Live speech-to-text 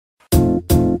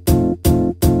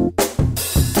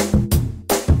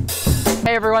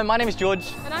Hey everyone, my name is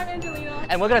George. And I'm Angelina.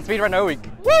 And we're going to speedrun our week.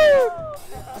 Woo!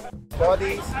 For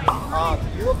these,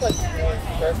 you look like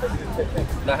perfect.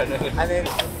 No. And then,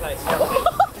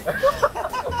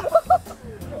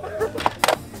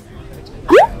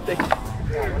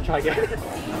 I'll try again.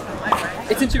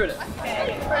 It's intuitive.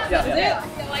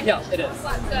 Yeah, it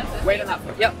is. Wait on that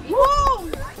foot. Yep. Whoa!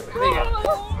 There you go.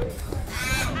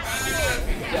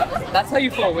 Yeah, that's how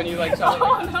you fall when you like try to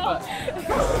like that.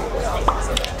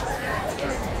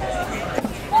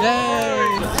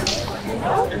 Yay!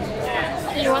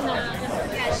 You want that?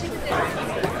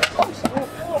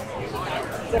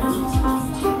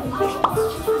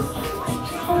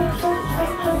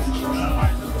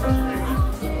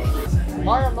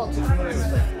 I'm not too familiar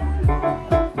with it.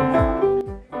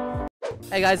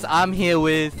 Hey guys, I'm here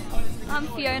with... I'm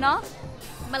Fiona.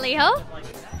 Maliha.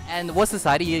 And what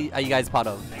society are you guys part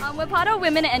of? We're part of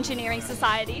Women Engineering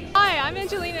Society. Hi, I'm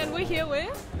Angelina and we're here with...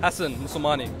 Hassan,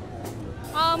 Musulmani.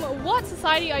 What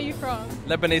society are you from?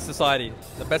 Lebanese society.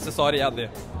 The best society out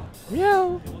there.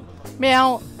 Meow.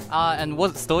 Meow. And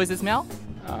what store is this, Meow?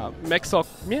 EngSoc.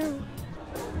 Meow.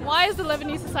 Why is the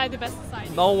Lebanese society the best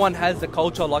society? No one has the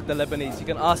culture like the Lebanese. You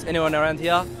can ask anyone around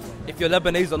here. If you're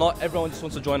Lebanese or not, everyone just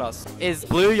wants to join us. Is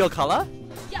blue your color?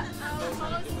 Yeah, our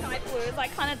colour is sky blue. It's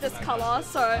like kind of this colour.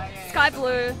 So sky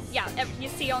blue, yeah, you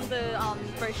see on the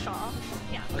brochure.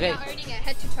 Yeah. Okay. We are owning it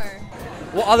head to toe.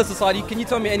 What other society? Can you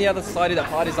tell me any other society that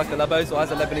parties like the Lebos or has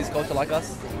a Lebanese culture like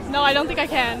us? No, I don't think I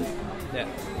can. Yeah.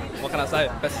 What can I say?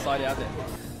 Best society out there.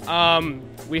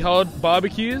 We hold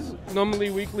barbecues, normally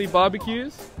weekly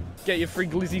barbecues. Get your free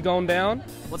glizzy going down.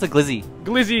 What's a glizzy?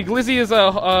 Glizzy is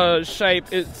a shape.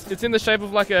 It's in the shape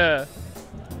of like a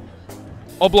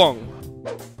oblong.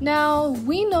 Now,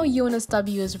 we know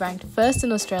UNSW is ranked first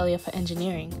in Australia for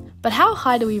engineering, but how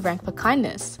high do we rank for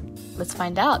kindness? Let's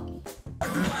find out.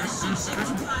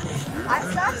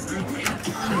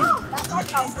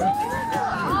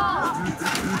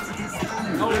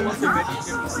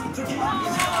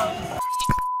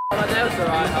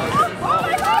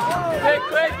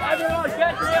 Quick, everyone,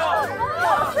 get real!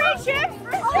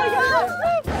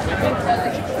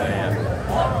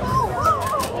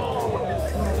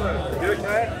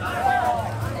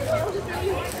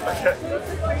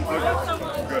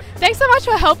 Thanks so much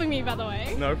for helping me, by the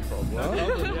way. No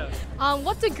problem.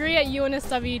 What degree at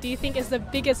UNSW do you think is the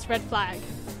biggest red flag?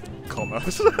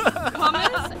 Commerce.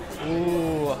 Commerce?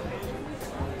 Ooh.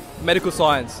 Medical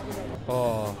science.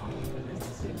 Oh.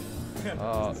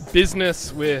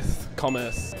 Business with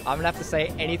commerce. I'm gonna have to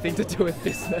say anything to do with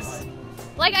business.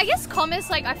 Like, I guess commerce,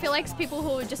 like, I feel like people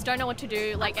who just don't know what to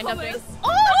do, like, end up doing...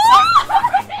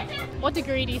 What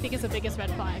degree do you think is the biggest red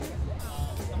flag?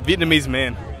 Vietnamese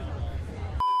man.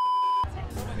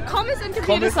 Commerce and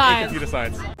computer science.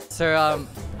 science. So,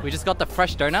 we just got the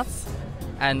fresh donuts,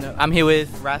 and I'm here with...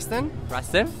 Raston?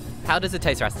 Raston. How does it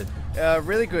taste, Raston?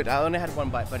 Really good. I only had one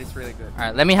bite, but it's really good.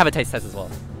 Alright, let me have a taste test as well.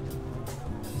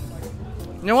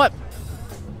 You know what?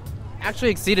 Actually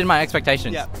exceeded my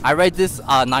expectations. Yeah. I rate this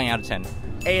 9 out of 10.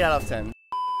 8 out of 10.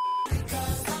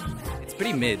 It's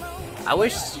pretty mid. I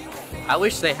wish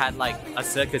they had like a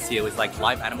circus here with like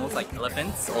live animals like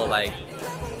elephants or like,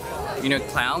 you know,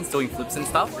 clowns doing flips and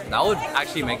stuff. That would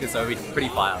actually make this over pretty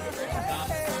fire.